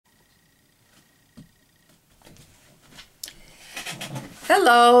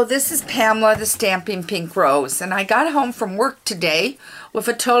Hello, this is Pamela, the Stamping Pink Rose, and I got home from work today with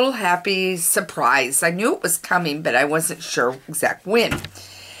a total happy surprise. I knew it was coming, but I wasn't sure exact when.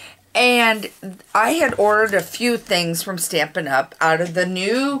 And I had ordered a few things from Stampin' Up! Out of the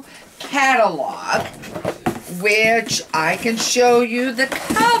new catalog, which I can show you the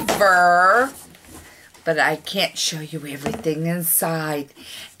cover, but I can't show you everything inside.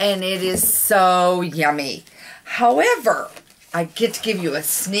 And it is so yummy. However, I get to give you a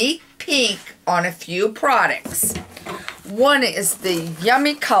sneak peek on a few products. One is the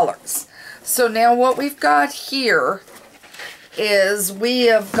yummy colors. So now what we've got here is we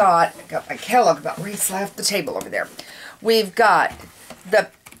have got my catalog about right off the table over there. We've got the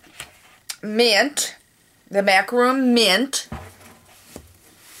mint, the macaroon mint,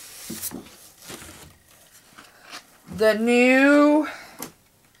 the new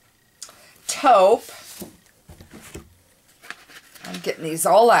taupe. I'm getting these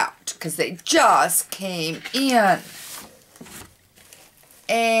all out because they just came in.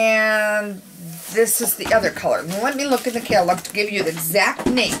 And this is the other color. Now let me look in the catalog to give you the exact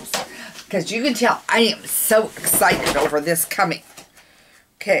names, because you can tell I am so excited over this coming.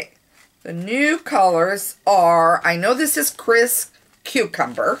 Okay, the new colors are, I know this is Crisp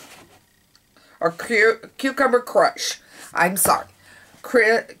Cucumber, or Cucumber Crush. I'm sorry.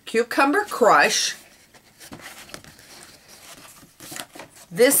 Cucumber Crush.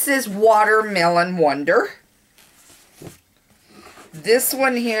 This is Watermelon Wonder. This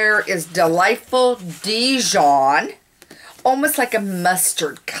one here is Delightful Dijon. Almost like a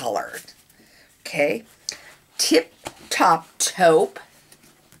mustard colored. Okay. Tip Top Taupe.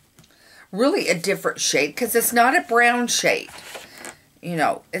 Really a different shade because it's not a brown shade. You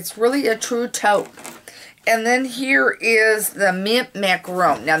know, it's really a true taupe. And then here is the Mint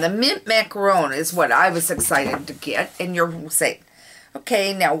Macaron. Now the Mint Macaron is what I was excited to get. And you're saying,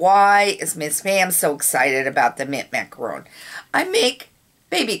 okay, now why is Miss Pam so excited about the Mint Macaron? I make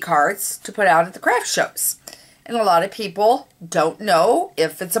baby cards to put out at the craft shows. And a lot of people don't know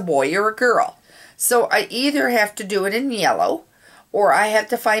if it's a boy or a girl. So I either have to do it in yellow, or I have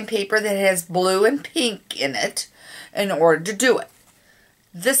to find paper that has blue and pink in it in order to do it.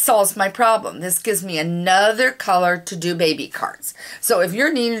 This solves my problem. This gives me another color to do baby cards. So if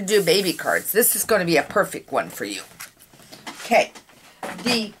you're needing to do baby cards, this is going to be a perfect one for you. Okay.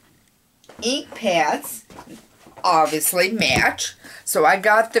 The ink pads obviously match. So I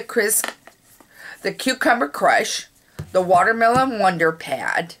got the Cucumber Crush, the Watermelon Wonder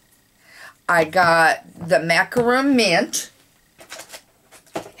pad. I got the Macaroon Mint.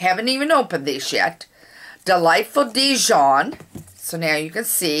 Haven't even opened these yet. Delightful Dijon. So now you can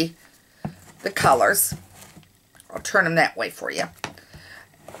see the colors. I'll turn them that way for you.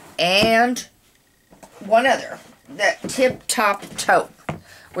 And one other. That Tip Top Taupe,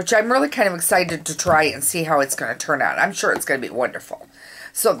 which I'm really kind of excited to try and see how it's going to turn out. I'm sure it's going to be wonderful.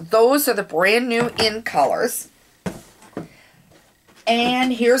 So those are the brand new in colors.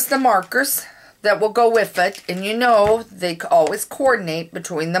 And here's the markers that will go with it. And you know they always coordinate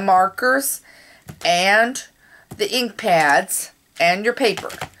between the markers and the ink pads and your paper.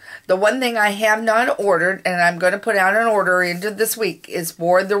 The one thing I have not ordered, and I'm going to put out an order into this week, is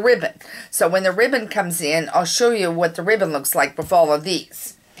for the ribbon. So when the ribbon comes in, I'll show you what the ribbon looks like with all of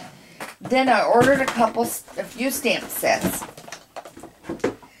these. Then I ordered a few stamp sets.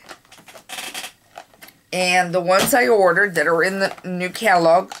 And the ones I ordered that are in the new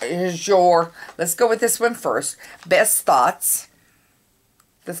catalog is let's go with this one first, Best Thoughts.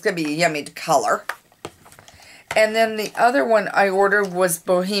 That's going to be yummy to color. And then the other one I ordered was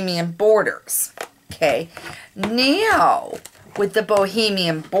Bohemian Borders. Okay. Now, with the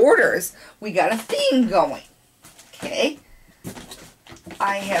Bohemian Borders, we got a theme going. Okay.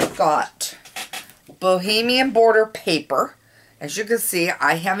 I have got Bohemian Border paper. As you can see,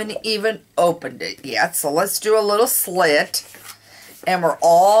 I haven't even opened it yet. So let's do a little slit. And we're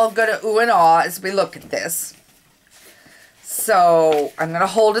all going to ooh and ah as we look at this. So I'm going to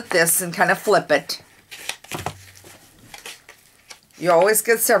hold it this and kind of flip it. You always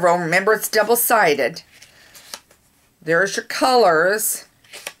get several. Remember, it's double-sided. There's your colors.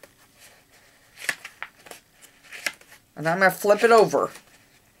 And I'm going to flip it over.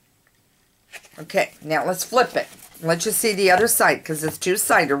 Okay, now let's flip it. Let you see the other side, because it's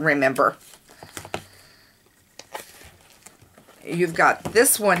two-sided, remember. You've got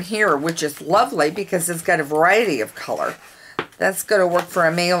this one here, which is lovely because it's got a variety of color. That's going to work for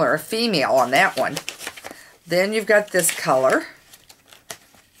a male or a female on that one. Then you've got this color.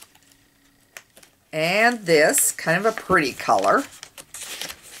 And this, kind of a pretty color.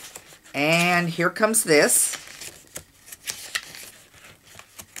 And here comes this.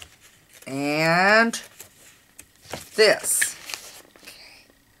 and this.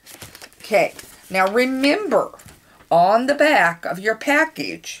 Okay, now remember, on the back of your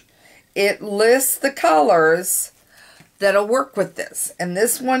package, it lists the colors that'll work with this. And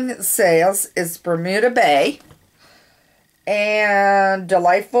this one says it's Bermuda Bay and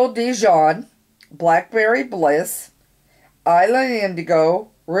Delightful Dijon, Blackberry Bliss, Island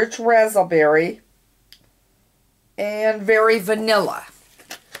Indigo, Rich Raspberry, and Very Vanilla.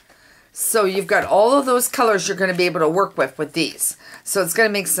 So you've got all of those colors you're going to be able to work with these. So it's going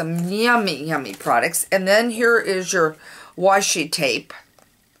to make some yummy, yummy products. And then here is your washi tape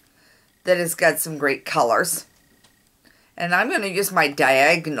that has got some great colors. And I'm going to use my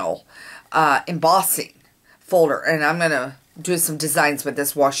diagonal embossing folder. And I'm going to do some designs with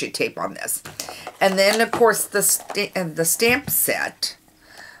this washi tape on this. And then, of course, the stamp set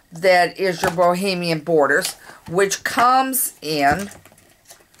that is your Bohemian Borders, which comes in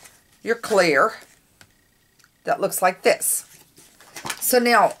your clear that looks like this. So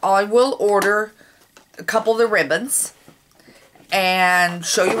now I will order a couple of the ribbons and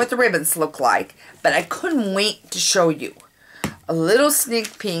show you what the ribbons look like, but I couldn't wait to show you a little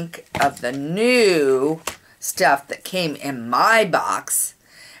sneak peek of the new stuff that came in my box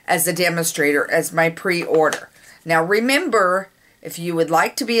as a demonstrator, as my pre-order. Now remember, if you would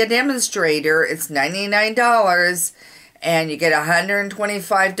like to be a demonstrator, it's $99 and you get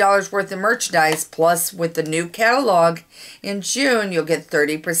 $125 worth of merchandise, plus with the new catalog in June, you'll get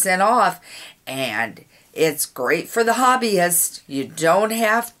 30% off. And it's great for the hobbyist. You don't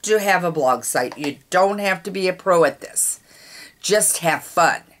have to have a blog site. You don't have to be a pro at this. Just have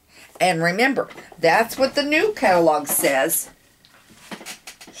fun. And remember, that's what the new catalog says.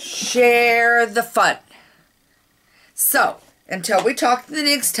 Share the fun. So, until we talk the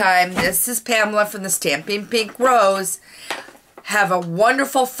next time, this is Pamela from the Stampin' Pink Rose. Have a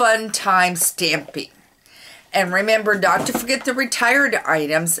wonderful, fun time stamping. And remember not to forget the retired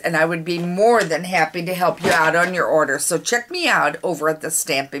items, and I would be more than happy to help you out on your order. So check me out over at the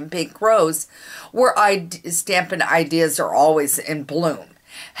Stampin' Pink Rose, where stampin' ideas are always in bloom.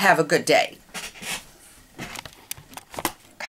 Have a good day.